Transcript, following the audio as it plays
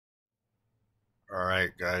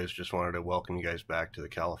Alright guys, just wanted to welcome you guys back to the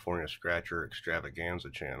California Scratcher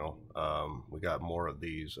Extravaganza channel. We got more of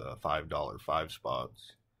these $5 5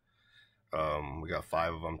 spots. We got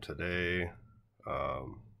 5 of them today.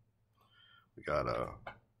 We got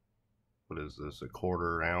what is this, a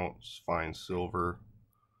 1/4 ounce fine silver.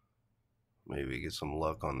 Maybe get some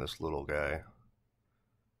luck on this little guy.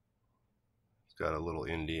 It's got a little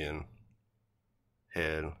Indian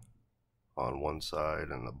head on one side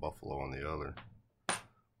and the buffalo on the other.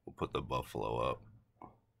 We'll put the buffalo up.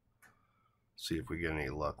 See if we get any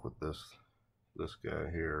luck with this guy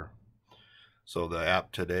here. So the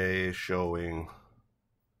app today is showing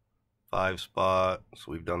 5 spots.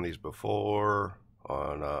 We've done these before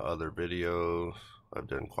on other videos. I've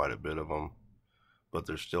done quite a bit of them, but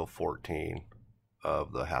there's still 14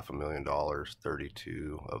 of the $500,000,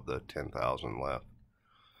 32 of the 10,000 left.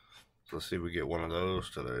 So let's see if we get one of those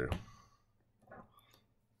today.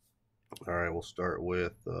 All right, we'll start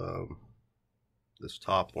with this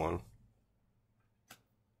top one.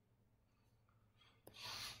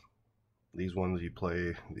 These ones you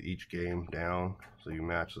play each game down, so you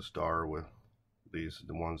match the star with the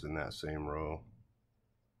ones in that same row.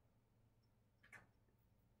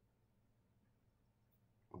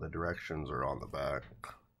 The directions are on the back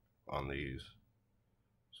on these,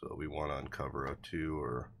 so we want to uncover a 2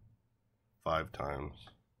 or 5 times.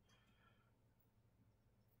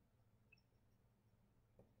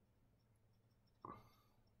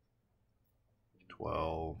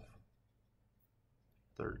 $12,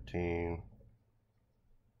 $13,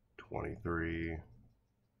 $23,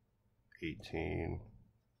 $18,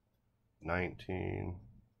 $19,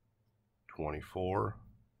 $24,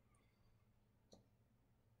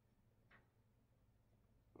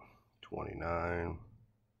 $29,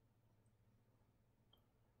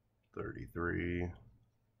 $33,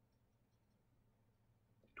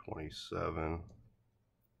 $27,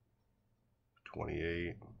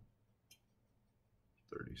 $28,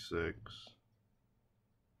 $36,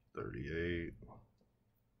 $38,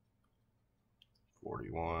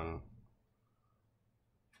 $41,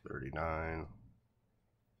 $39,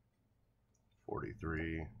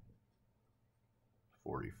 $43,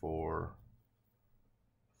 $44,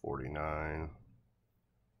 $49,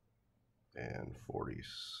 and $46.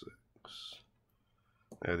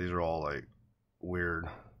 Yeah, these are all like weird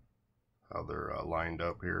how they're lined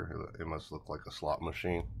up here. It must look like a slot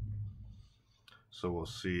machine. So we'll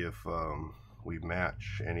see if we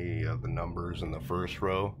match any of the numbers in the first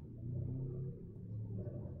row.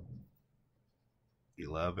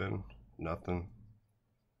 11, nothing.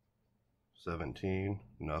 17,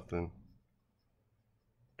 nothing.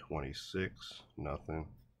 26, nothing.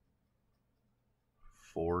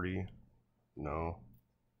 40, no.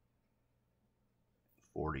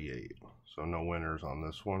 48. So no winners on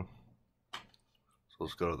this one. So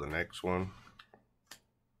let's go to the next one.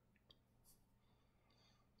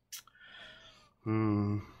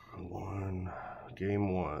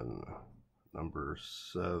 Game 1, number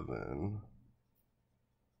 7,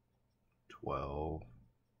 12,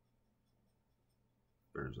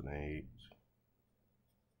 there's an 8,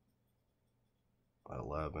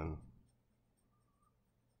 11,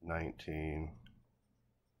 19,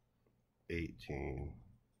 18,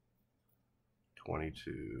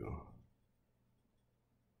 22,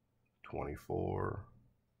 24,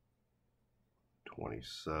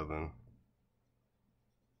 27,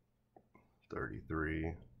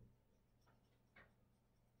 33,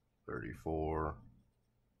 34,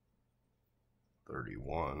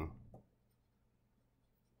 31,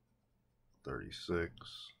 36,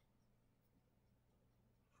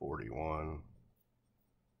 41,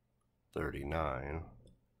 39,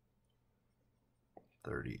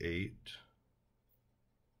 38,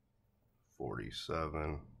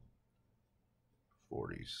 47,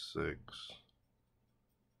 46,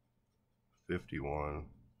 51,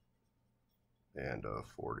 and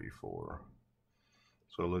 44.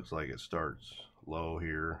 So it looks like it starts low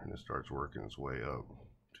here and it starts working its way up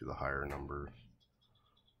to the higher numbers.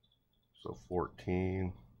 So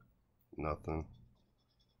 14, nothing.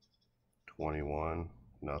 21,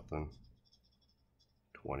 nothing.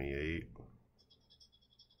 28,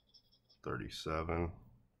 37,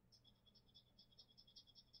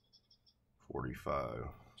 45.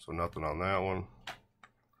 So nothing on that one.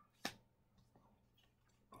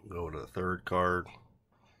 Go to the third card.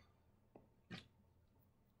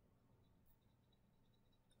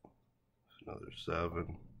 Another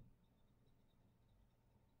 7,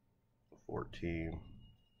 14,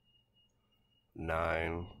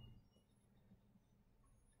 9,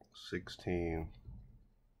 16,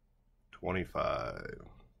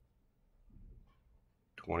 25,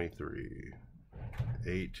 23,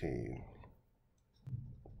 18,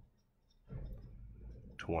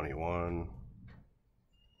 21,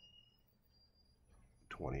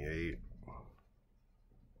 28,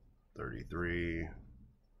 33,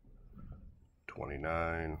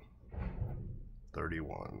 29,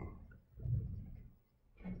 31,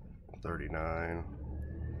 39,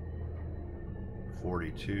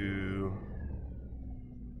 42,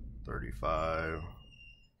 35,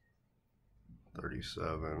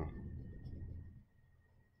 37,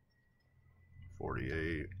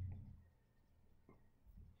 48,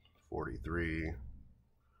 43,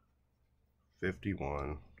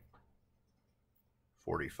 51,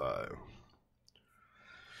 45.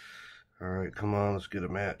 All right, come on, let's get a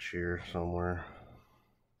match here somewhere.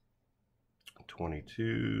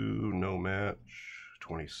 22, no match.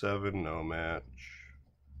 27, no match.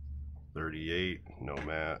 38, no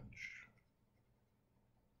match.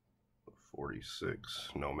 46,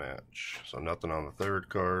 no match. So nothing on the third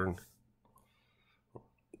card.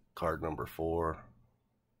 Card number 4.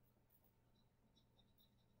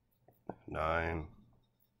 9,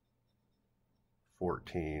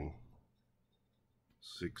 14,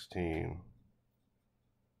 16,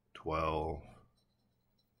 12,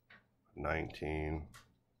 19,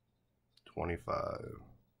 25,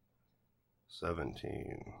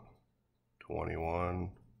 17,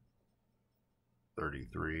 21,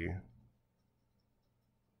 33,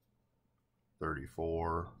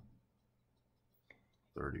 34,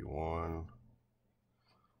 31,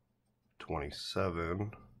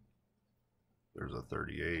 27, there's a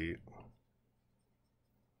 38,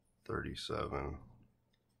 37,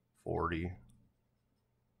 40,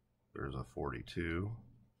 there's a 42,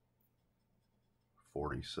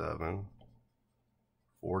 47,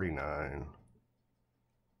 49,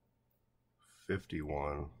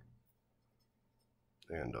 51,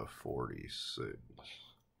 and a 46.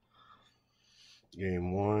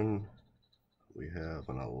 Game 1, we have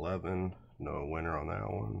an 11, no winner on that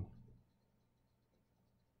one.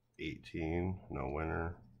 18, no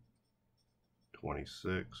winner.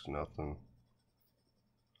 26, nothing.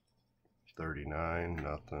 39,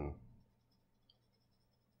 nothing.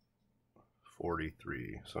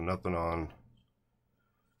 43, so nothing on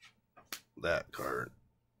that card.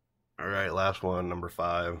 All right, last one, number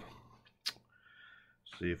 5.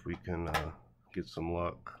 See if we can get some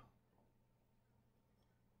luck.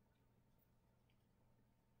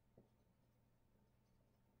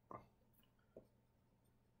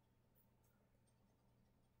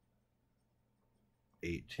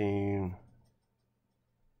 $18,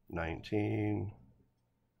 19,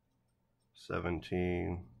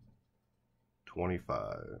 17,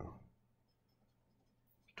 25,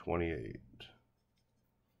 28,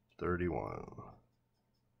 31,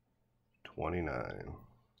 29,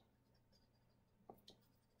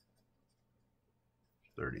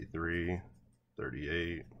 33,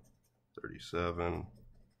 38, 37,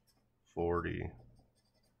 40,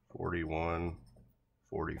 41,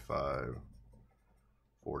 45,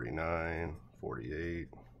 49, 48,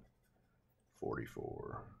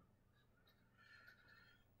 44.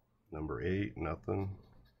 Number 8, nothing.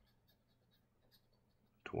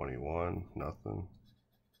 21, nothing.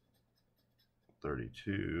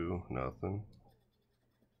 32, nothing.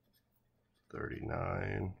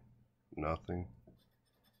 39, nothing.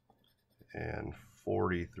 And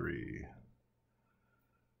 43.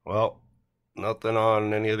 Well, nothing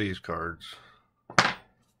on any of these cards.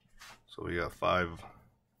 So we got 5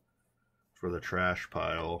 for the trash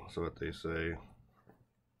pile, so what they say.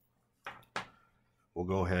 We'll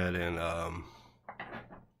go ahead and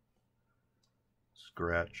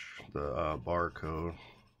scratch the barcode,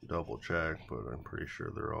 double check, but I'm pretty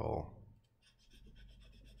sure they're all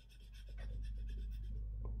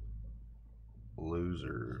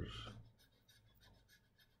losers.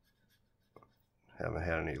 Haven't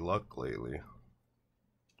had any luck lately.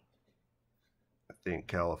 I think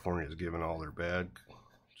California's giving all their bad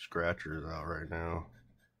scratchers out right now.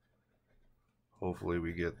 Hopefully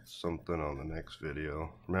we get something on the next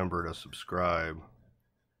video. Remember to subscribe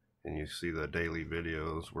and you see the daily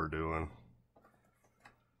videos we're doing.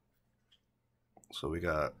 So we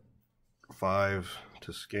got 5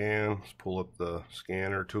 to scan. Let's pull up the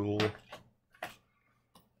scanner tool.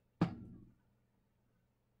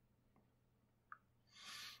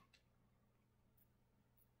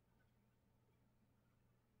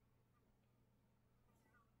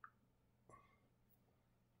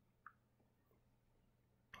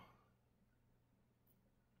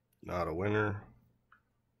 Not a winner.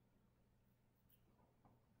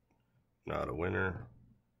 Not a winner.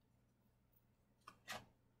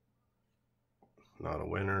 Not a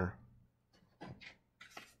winner.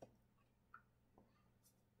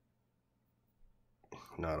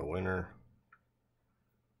 Not a winner.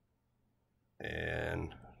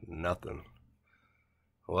 And nothing.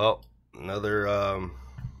 Well, another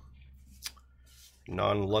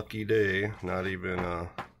non-lucky day. Not even a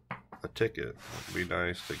ticket. It'd be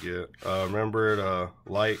nice to get. Remember to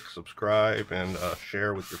like, subscribe, and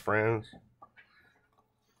share with your friends.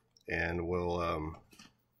 And we'll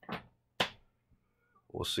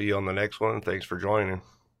see you on the next one. Thanks for joining.